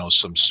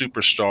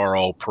superstar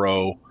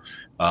all-pro,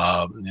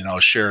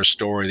 share a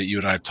story that you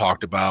and I have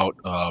talked about,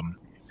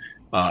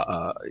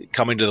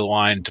 coming to the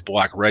line to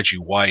block Reggie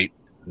White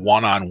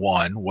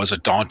one-on-one was a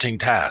daunting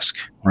task,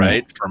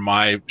 right? From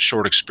my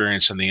short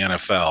experience in the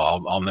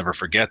NFL, I'll never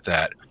forget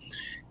that.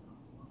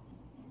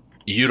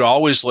 You'd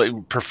always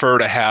prefer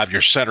to have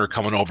your center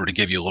coming over to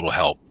give you a little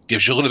help.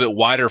 Gives you a little bit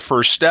wider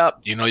first step.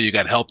 You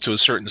got help to a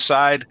certain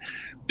side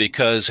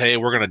because, hey,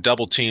 we're going to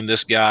double team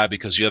this guy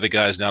because the other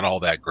guy's not all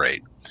that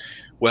great.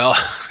 Well,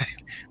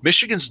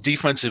 Michigan's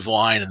defensive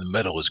line in the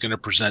middle is going to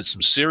present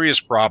some serious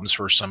problems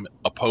for some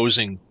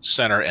opposing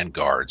center and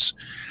guards.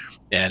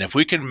 And if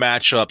we can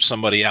match up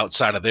somebody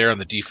outside of there in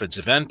the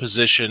defensive end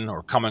position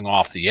or coming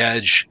off the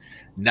edge,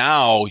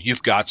 now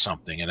you've got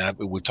something. And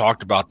we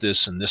talked about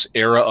this in this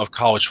era of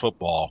college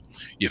football.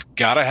 You've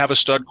got to have a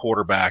stud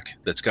quarterback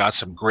that's got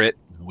some grit.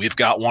 We've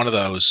got one of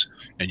those.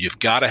 And you've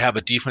got to have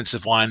a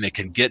defensive line that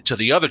can get to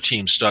the other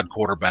team's stud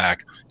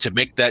quarterback to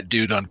make that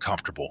dude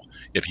uncomfortable.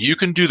 If you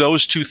can do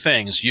those two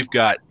things, you've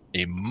got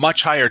a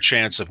much higher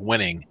chance of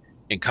winning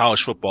in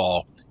college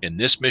football. And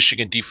this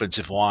Michigan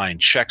defensive line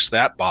checks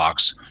that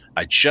box.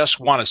 I just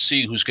want to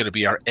see who's going to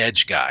be our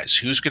edge guys,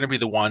 who's going to be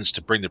the ones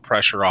to bring the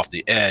pressure off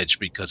the edge,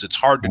 because it's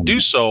hard to do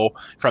so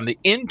from the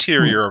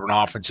interior of an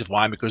offensive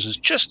line because there's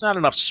just not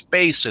enough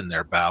space in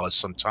there, Balas,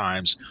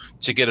 sometimes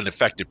to get an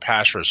effective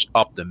pass rush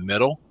up the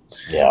middle.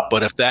 Yeah.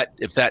 But if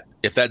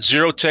that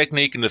zero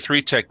technique and the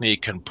three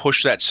technique can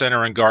push that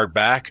center and guard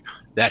back,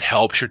 that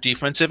helps your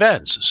defensive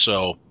ends.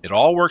 So it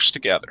all works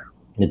together.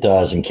 It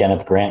does. And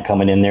Kenneth Grant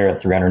coming in there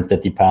at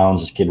 350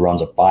 pounds. This kid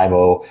runs a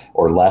 5.0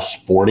 or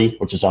less 40,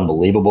 which is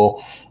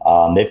unbelievable.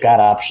 They've got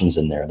options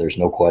in there. There's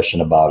no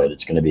question about it.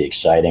 It's going to be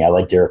exciting. I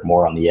like Derek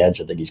Moore on the edge.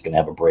 I think he's going to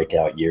have a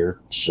breakout year.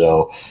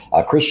 So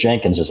Chris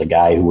Jenkins is a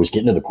guy who was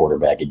getting to the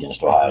quarterback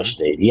against Ohio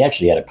State. He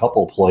actually had a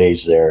couple of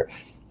plays there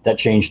that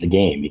changed the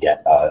game. He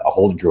got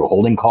drew a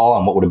holding call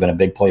on what would have been a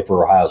big play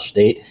for Ohio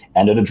State,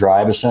 ended a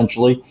drive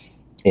essentially.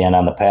 And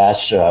on the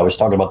pass, I was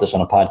talking about this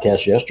on a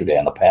podcast yesterday,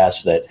 on the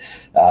pass that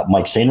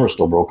Mike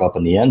Sainristil broke up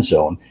in the end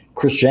zone,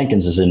 Chris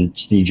Jenkins is in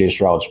C.J.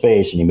 Stroud's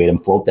face, and he made him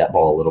float that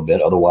ball a little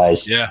bit.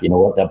 Otherwise, you know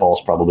what, that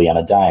ball's probably on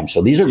a dime.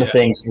 So these are the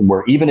things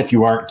where even if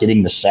you aren't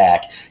getting the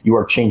sack, you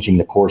are changing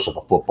the course of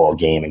a football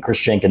game. And Chris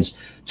Jenkins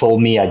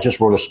told me, I just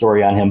wrote a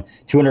story on him,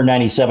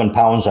 297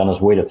 pounds on his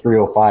way to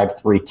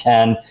 305,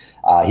 310.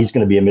 He's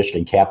going to be a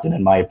Michigan captain,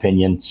 in my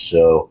opinion.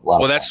 So,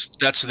 that's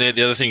the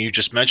other thing you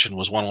just mentioned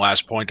was one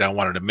last point I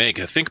wanted to make.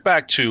 Think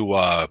back to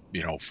 4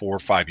 or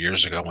 5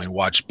 years ago when we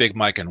watched Big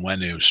Mike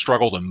Onwenu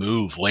struggle to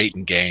move late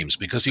in games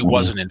because he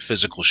wasn't in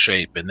physical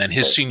shape. And then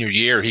his senior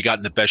year, he got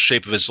in the best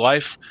shape of his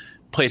life,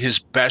 played his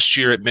best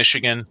year at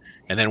Michigan,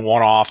 and then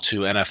went off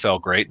to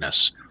NFL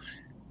greatness.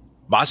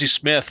 Mozzie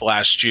Smith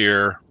last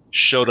year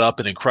showed up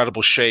in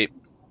incredible shape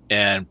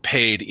and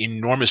paid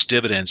enormous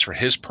dividends for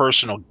his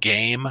personal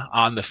game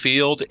on the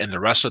field and the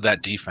rest of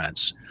that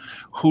defense.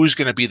 Who's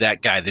going to be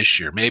that guy this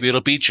year? Maybe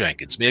it'll be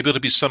Jenkins. Maybe it'll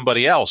be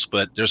somebody else.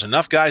 But there's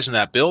enough guys in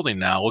that building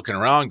now looking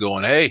around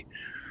going, hey,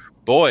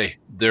 boy,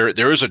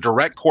 there is a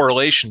direct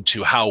correlation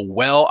to how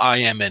well I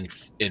am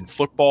in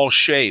football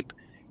shape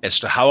as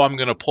to how I'm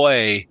going to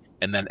play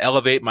and then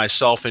elevate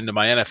myself into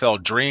my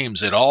NFL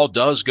dreams. It all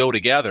does go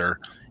together.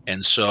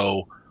 And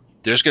so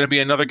there's going to be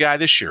another guy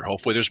this year.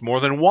 Hopefully there's more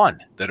than one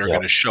that are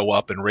going to show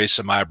up and raise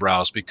some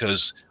eyebrows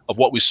because of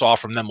what we saw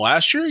from them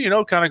last year,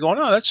 kind of going,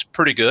 oh, that's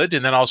pretty good.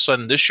 And then all of a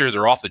sudden this year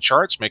they're off the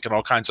charts making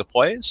all kinds of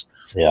plays.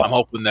 Yeah. I'm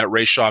hoping that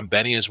Rayshon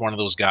Benny is one of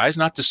those guys.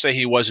 Not to say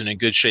he wasn't in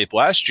good shape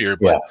last year,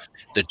 but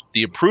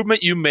the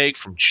improvement you make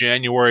from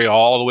January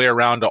all the way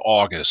around to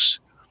August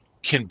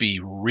can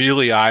be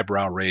really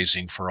eyebrow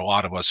raising for a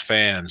lot of us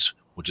fans.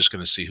 We're just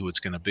going to see who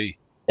it's going to be.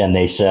 And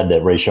they said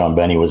that Rayshon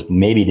Benny was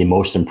maybe the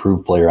most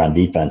improved player on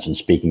defense, and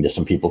speaking to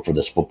some people for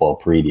this football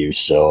preview.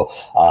 So,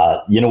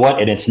 you know what?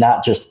 And it's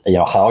not just,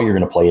 how you're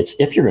going to play. It's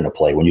if you're going to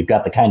play. When you've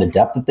got the kind of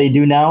depth that they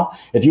do now,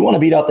 if you want to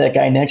beat out that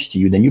guy next to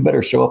you, then you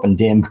better show up in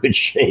damn good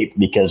shape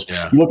because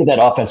you look at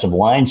that offensive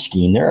line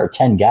scheme, there are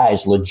 10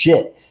 guys,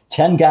 legit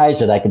 10 guys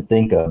that I could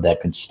think of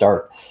that could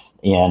start.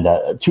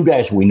 And 2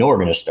 guys we know are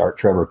going to start,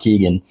 Trevor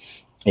Keegan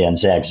and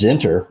Zach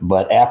Zinter.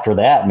 But after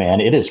that,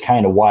 man, it is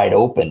kind of wide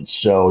open.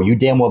 So you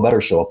damn well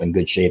better show up in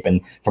good shape. And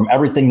from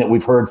everything that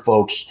we've heard,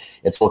 folks,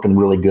 it's looking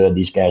really good.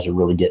 These guys are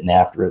really getting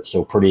after it.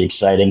 So pretty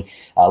exciting.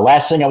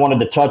 Last thing I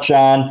wanted to touch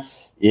on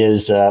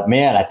is,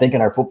 I think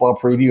in our football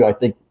preview, I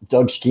think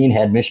Doug Skene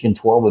had Michigan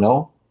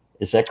 12-0.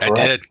 Is that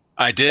correct?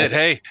 I did.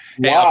 Hey,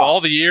 of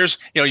all the years,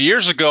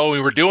 years ago we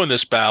were doing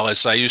this,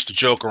 Balas, I used to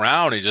joke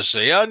around and just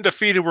say,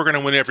 undefeated, we're going to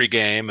win every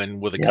game,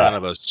 and with a kind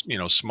of a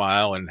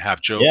smile and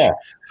half joking. Yeah.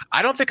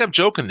 I don't think I'm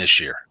joking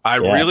this year. I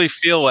really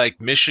feel like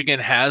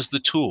Michigan has the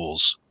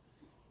tools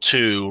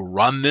to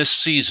run this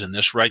season,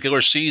 this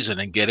regular season,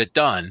 and get it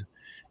done.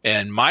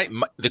 And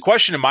the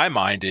question in my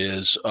mind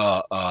is,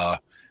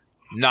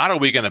 not are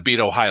we going to beat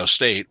Ohio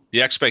State?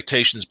 The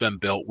expectation's been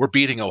built. We're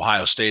beating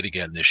Ohio State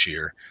again this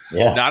year.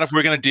 Yeah. Not if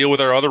we're going to deal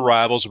with our other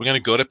rivals. We're going to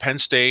go to Penn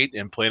State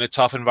and play in a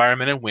tough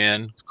environment and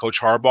win.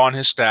 Coach Harbaugh and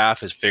his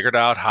staff has figured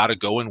out how to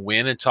go and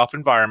win in tough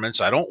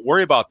environments. I don't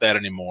worry about that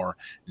anymore.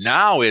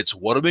 Now it's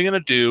what are we going to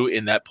do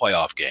in that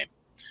playoff game?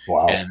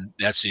 Wow. And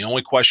that's the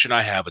only question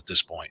I have at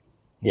this point.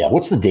 Yeah,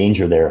 what's the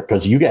danger there?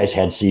 Because you guys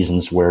had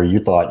seasons where you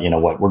thought,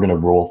 we're going to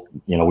roll.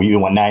 We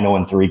went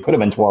 9-0-3, could have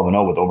been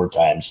 12-0 with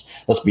overtimes.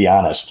 Let's be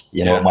honest.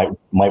 It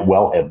might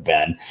well have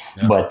been.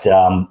 Yeah. But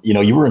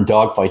you were in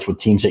dogfights with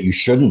teams that you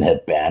shouldn't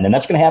have been, and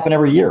that's going to happen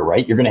every year,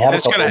 right? You're going to have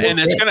it's going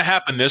to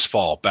happen this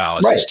fall,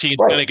 Balas. Right, this team's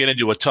going to get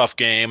into a tough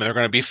game, and they're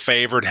going to be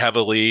favored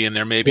heavily, and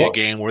there may be a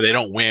game where they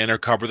don't win or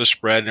cover the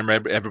spread, and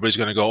everybody's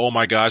going to go, "Oh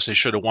my gosh, they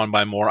should have won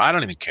by more." I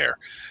don't even care.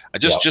 I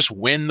just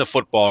win the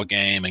football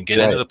game and get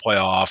into the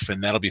playoff,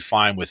 and that'll be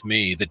fine with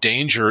me. The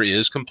danger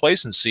is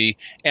complacency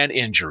and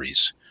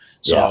injuries.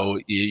 So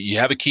you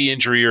have a key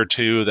injury or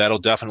two, that'll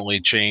definitely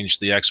change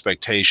the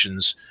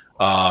expectations.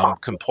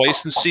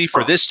 Complacency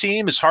for this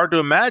team is hard to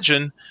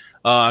imagine,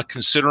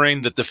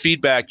 considering that the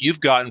feedback you've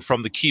gotten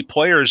from the key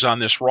players on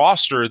this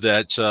roster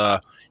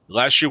that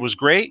last year was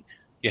great.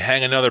 You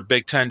hang another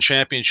Big Ten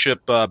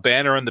championship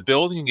banner in the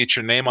building and get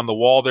your name on the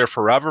wall there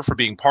forever for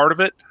being part of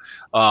it.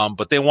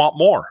 But they want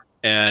more.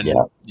 And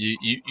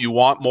you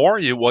want more.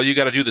 You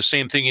got to do the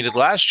same thing you did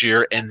last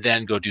year and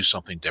then go do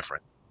something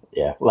different.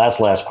 Yeah.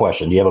 Last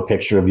question. Do you have a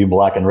picture of you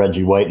blocking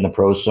Reggie White in the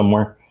pros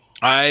somewhere?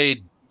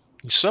 I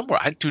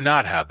do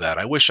not have that.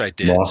 I wish I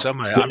did. No.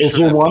 Is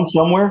there one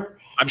somewhere?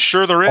 I'm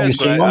sure there Have you is,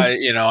 but seen I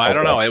one?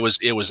 don't know.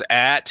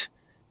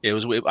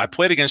 I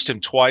played against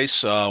him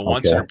twice,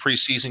 once in a Okay.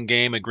 preseason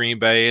game at Green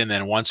Bay and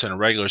then once in a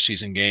regular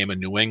season game in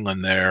New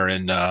England there.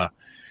 And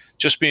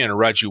just being a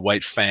Reggie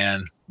White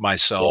fan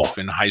myself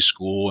in high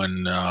school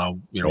and,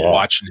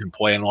 watching him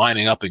play and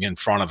lining up in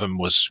front of him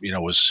was a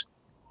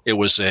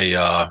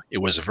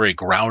very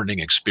grounding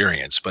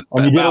experience. But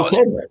And you did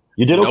okay.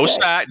 You did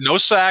okay. No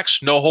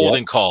sacks, no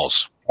holding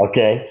calls.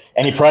 Okay.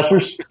 Any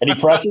pressures? Any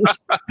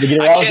pressures? I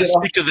can't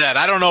speak to that.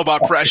 I don't know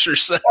about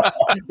pressures.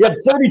 He had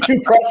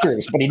 32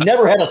 pressures, but he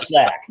never had a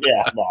sack.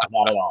 Yeah, no,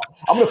 not at all.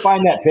 I'm going to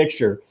find that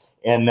picture,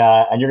 and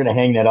you're going to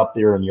hang that up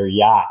there in your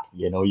yacht,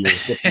 your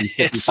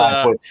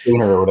 55-foot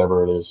schooner or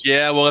whatever it is.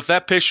 Yeah, well, if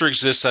that picture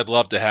exists, I'd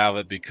love to have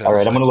it because. All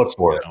right, I'm going to look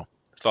for it.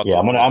 Yeah,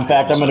 I'm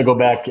going to go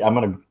back. I'm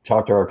going to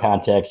talk to our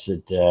contacts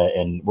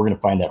and we're going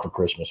to find that for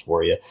Christmas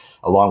for you,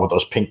 along with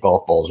those pink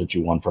golf balls that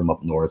you won from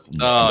up north.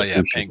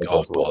 Pink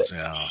golf balls.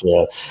 Yeah.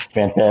 So,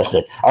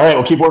 fantastic. All right,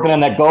 we'll keep working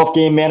on that golf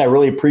game, man. I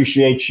really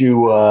appreciate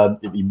you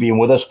being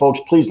with us, folks.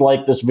 Please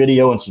like this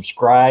video and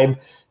subscribe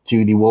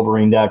to the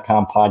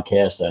Wolverine.com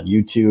podcast on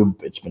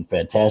YouTube. It's been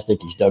fantastic.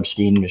 He's Doug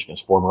Skene,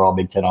 Michigan's former All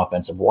Big Ten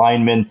offensive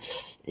lineman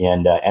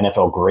and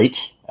NFL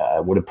great.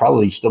 Would have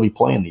probably still be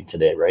playing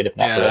today, right? If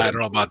not, I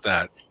don't know about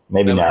that.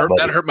 Maybe not.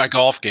 That hurt my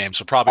golf game,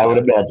 so probably. I would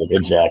imagine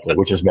exactly,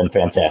 which has been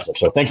fantastic.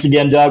 So thanks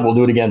again, Doug. We'll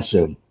do it again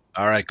soon.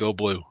 All right, go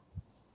Blue.